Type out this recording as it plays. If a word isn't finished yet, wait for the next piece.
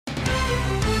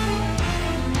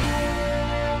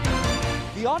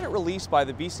audit released by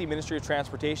the BC Ministry of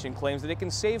Transportation claims that it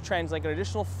can save TransLink an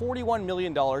additional $41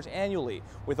 million annually,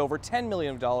 with over $10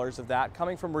 million of that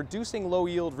coming from reducing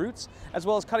low-yield routes, as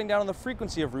well as cutting down on the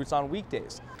frequency of routes on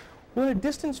weekdays. With a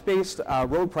distance-based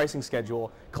road pricing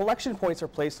schedule, collection points are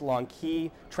placed along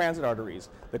key transit arteries.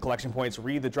 The collection points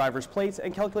read the driver's plates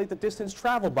and calculate the distance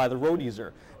traveled by the road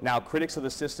user. Now, critics of the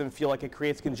system feel like it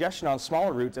creates congestion on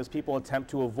smaller routes as people attempt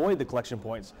to avoid the collection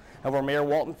points. However, Mayor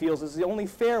Walton feels this is the only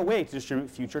fair way to distribute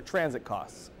future transit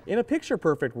costs. In a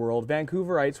picture-perfect world,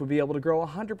 Vancouverites would be able to grow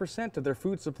 100% of their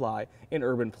food supply in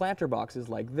urban planter boxes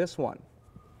like this one.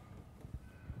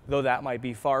 Though that might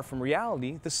be far from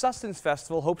reality, the Sustenance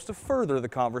Festival hopes to further the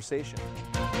conversation.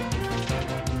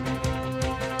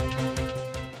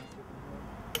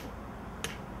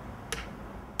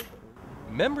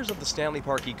 Members of the Stanley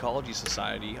Park Ecology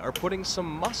Society are putting some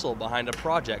muscle behind a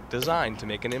project designed to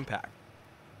make an impact.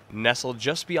 Nestled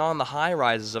just beyond the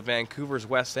high-rises of Vancouver's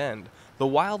West End, the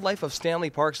wildlife of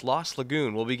Stanley Park's Lost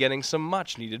Lagoon will be getting some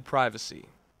much-needed privacy.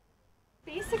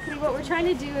 Basically what we're trying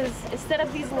to do is set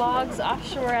up these logs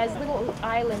offshore as little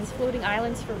islands, floating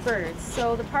islands for birds.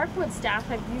 So the Parkwood staff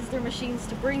have used their machines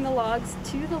to bring the logs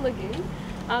to the lagoon.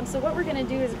 So what we're going to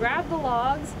do is grab the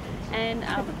logs and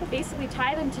basically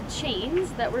tie them to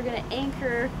chains that we're going to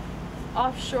anchor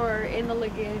offshore in the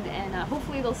lagoon, and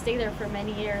hopefully they'll stay there for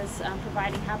many years,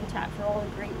 providing habitat for all the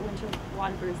great winter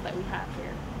water birds that we have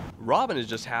here. Robin is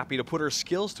just happy to put her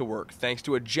skills to work thanks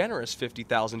to a generous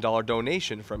 $50,000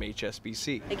 donation from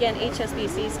HSBC. Again,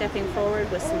 HSBC stepping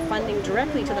forward with some funding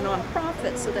directly to the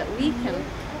nonprofits so that we can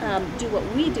do what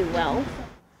we do well.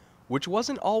 Which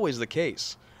wasn't always the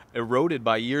case. Eroded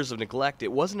by years of neglect,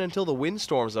 it wasn't until the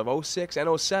windstorms of '06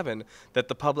 and '07 that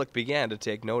the public began to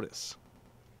take notice.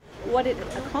 What it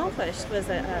accomplished was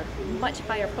a much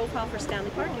higher profile for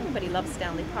Stanley Park. Everybody loves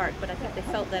Stanley Park, but I think they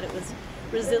felt that it was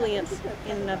resilient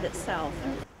in and of itself.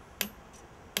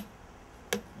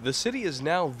 The city is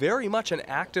now very much an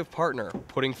active partner,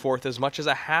 putting forth as much as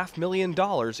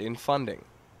 $500,000 in funding.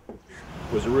 It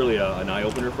was really an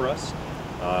eye-opener for us,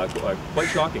 quite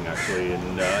shocking actually,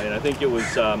 and I think it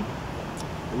was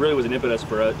really was an impetus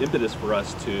for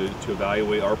us to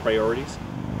evaluate our priorities.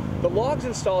 The logs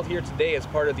installed here today as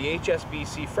part of the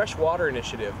HSBC Freshwater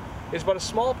Initiative is but a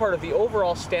small part of the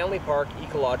overall Stanley Park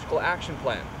Ecological Action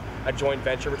Plan, a joint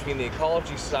venture between the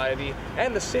Ecology Society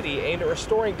and the city aimed at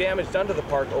restoring damage done to the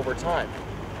park over time,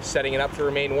 setting it up to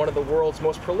remain one of the world's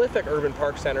most prolific urban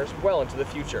park centers well into the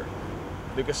future.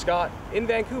 Lucas Scott in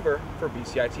Vancouver for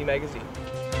BCIT Magazine.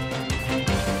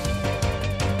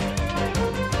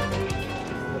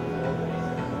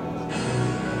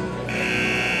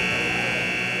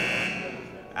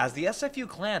 As the SFU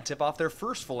Clan tip off their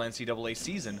first full NCAA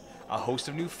season, a host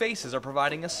of new faces are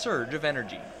providing a surge of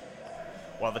energy.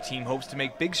 While the team hopes to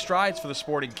make big strides for the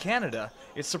sport in Canada,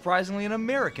 it's surprisingly an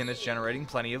American that's generating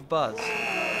plenty of buzz.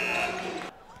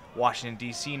 Washington,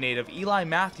 D.C. native Eli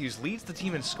Matthews leads the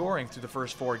team in scoring through the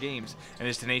first 4 games, and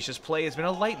his tenacious play has been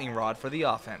a lightning rod for the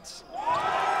offense.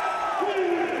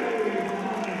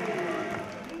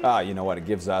 You know what, it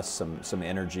gives us some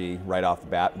energy right off the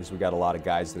bat because we got a lot of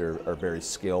guys that are very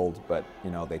skilled, but you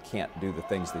know they can't do the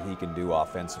things that he can do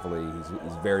offensively.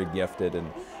 He's very gifted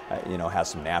and you know has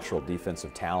some natural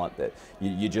defensive talent that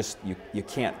you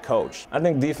can't coach. I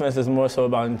think defense is more so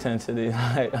about intensity.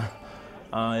 Yeah,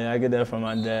 I get that from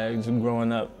my dad. Just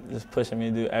growing up, just pushing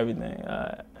me to do everything.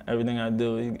 Everything I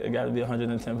do, it got to be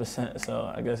 110%.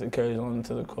 So I guess it carries on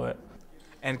into the court.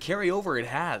 And carryover it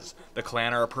has. The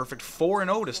Clan are a perfect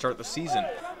 4-0 to start the season,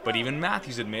 but even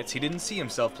Matthews admits he didn't see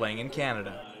himself playing in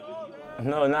Canada.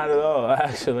 No, not at all.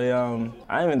 Actually, I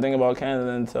didn't even think about Canada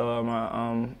until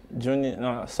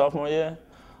my sophomore year.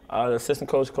 The assistant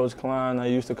coach, Coach Klein, I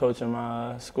used to coach in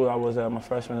my school I was at my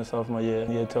freshman and sophomore year.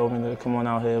 He had told me to come on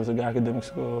out here. It was a good academic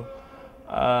school,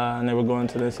 and they were going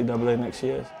to the NCAA next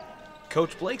year.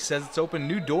 Coach Blake says it's opened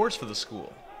new doors for the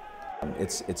school.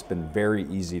 It's been very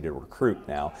easy to recruit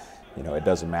now. You know, it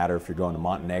doesn't matter if you're going to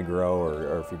Montenegro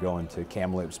or if you're going to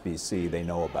Kamloops, BC, they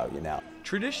know about you now.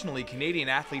 Traditionally, Canadian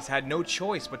athletes had no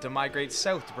choice but to migrate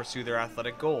south to pursue their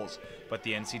athletic goals, but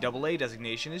the NCAA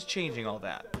designation is changing all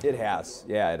that. It has,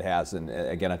 yeah, it has. And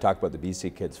again, I talked about the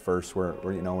BC kids first. We're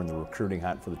in the recruiting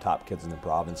hunt for the top kids in the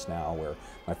province now, where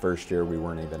my first year we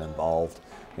weren't even involved.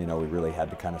 You know, we really had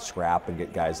to kind of scrap and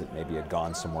get guys that maybe had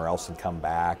gone somewhere else and come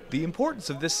back. The importance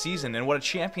of this season and what a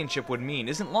championship would mean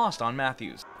isn't lost on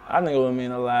Matthews. I think it would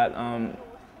mean a lot.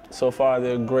 So far,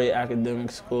 they're a great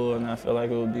academic school, and I feel like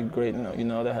it would be great, you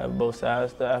know, to have both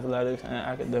sides, the athletics and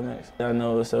academics. I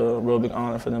know it's a real big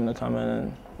honor for them to come in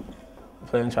and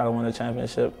play and try to win a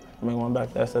championship, bring one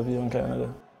back to SFU in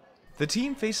Canada. The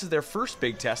team faces their first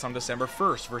big test on December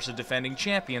 1st versus defending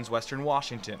champions Western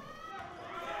Washington.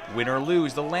 Win or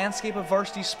lose, the landscape of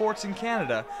varsity sports in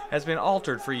Canada has been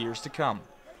altered for years to come.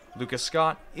 Lucas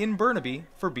Scott in Burnaby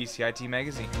for BCIT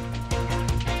Magazine.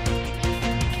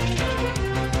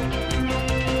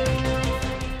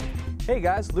 Hey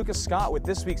guys, Lucas Scott with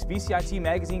this week's BCIT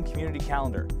Magazine Community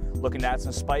Calendar. Looking to add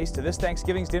some spice to this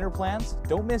Thanksgiving's dinner plans?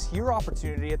 Don't miss your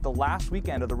opportunity at the last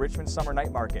weekend of the Richmond Summer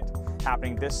Night Market,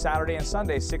 happening this Saturday and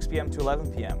Sunday 6 p.m. to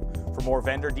 11 p.m. For more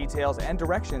vendor details and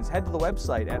directions, head to the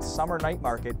website at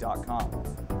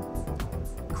summernightmarket.com.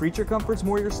 Creature comforts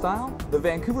more your style? The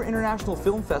Vancouver International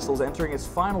Film Festival is entering its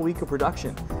final week of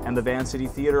production, and the Van City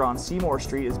Theatre on Seymour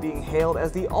Street is being hailed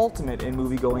as the ultimate in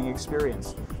movie-going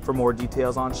experience. For more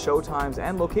details on showtimes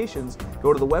and locations,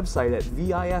 go to the website at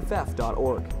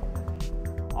viff.org.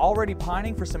 Already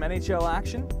pining for some NHL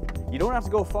action? You don't have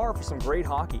to go far for some great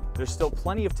hockey. There's still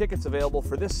plenty of tickets available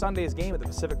for this Sunday's game at the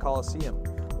Pacific Coliseum.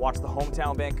 Watch the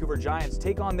hometown Vancouver Giants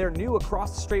take on their new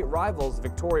across-the-strait rivals,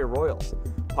 Victoria Royals.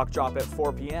 Puck drop at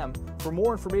 4 p.m. For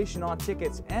more information on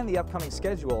tickets and the upcoming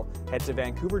schedule, head to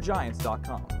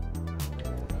vancouvergiants.com.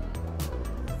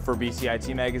 For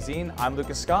BCIT Magazine, I'm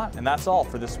Lucas Scott, and that's all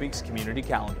for this week's Community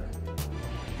Calendar.